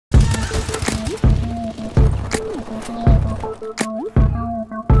Hello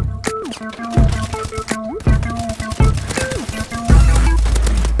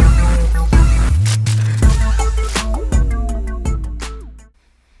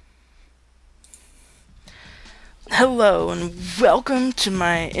and welcome to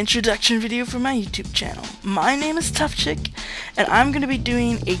my introduction video for my YouTube channel. My name is T0ughCh1ck and I'm going to be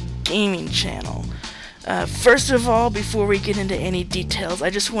doing a gaming channel. First of all, before we get into any details, I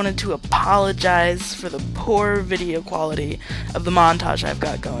just wanted to apologize for the poor video quality of the montage I've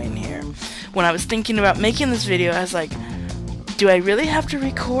got going here. When I was thinking about making this video, I was like, do I really have to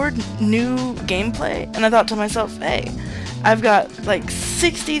record new gameplay? And I thought to myself, hey, I've got like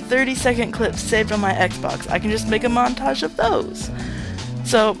 60 30-second clips saved on my Xbox. I can just make a montage of those.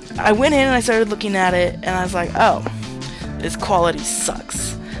 So I went in and I started looking at it and I was like, oh, this quality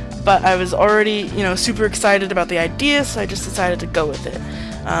sucks. But I was already, super excited about the idea, so I just decided to go with it.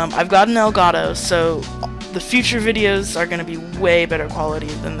 I've got an Elgato, so the future videos are going to be way better quality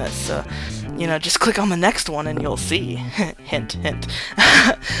than this. So, just click on the next one and you'll see. Hint, hint.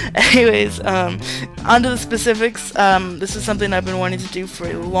 Anyways, onto the specifics. This is something I've been wanting to do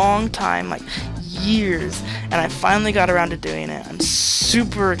for a long time, like years, and I finally got around to doing it. I'm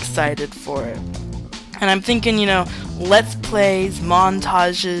super excited for it. And I'm thinking, let's plays,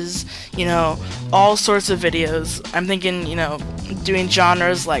 montages, all sorts of videos. I'm thinking, doing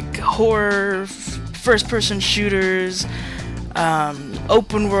genres like horror, first-person shooters,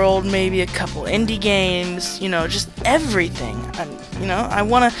 open world, maybe a couple indie games, just everything. I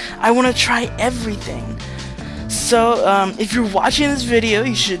wanna try everything. So if you're watching this video,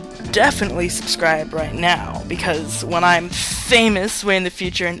 you should definitely subscribe right now, because when I'm famous way in the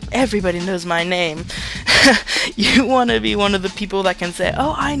future and everybody knows my name, you want to be one of the people that can say,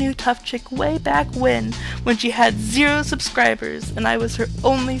 oh, I knew T0ughCh1ck way back when she had 0 subscribers and I was her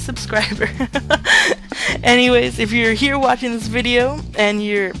only subscriber. Anyways, if you're here watching this video and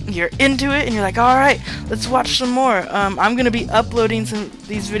you're into it and you're like, alright, let's watch some more, I'm gonna be uploading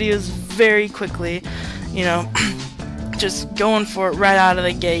these videos very quickly, just going for it right out of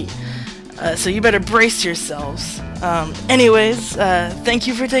the gate. So you better brace yourselves. Anyways, thank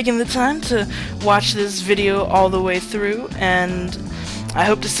you for taking the time to watch this video all the way through, and I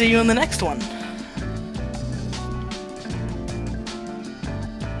hope to see you in the next one.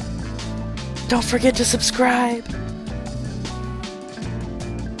 Don't forget to subscribe.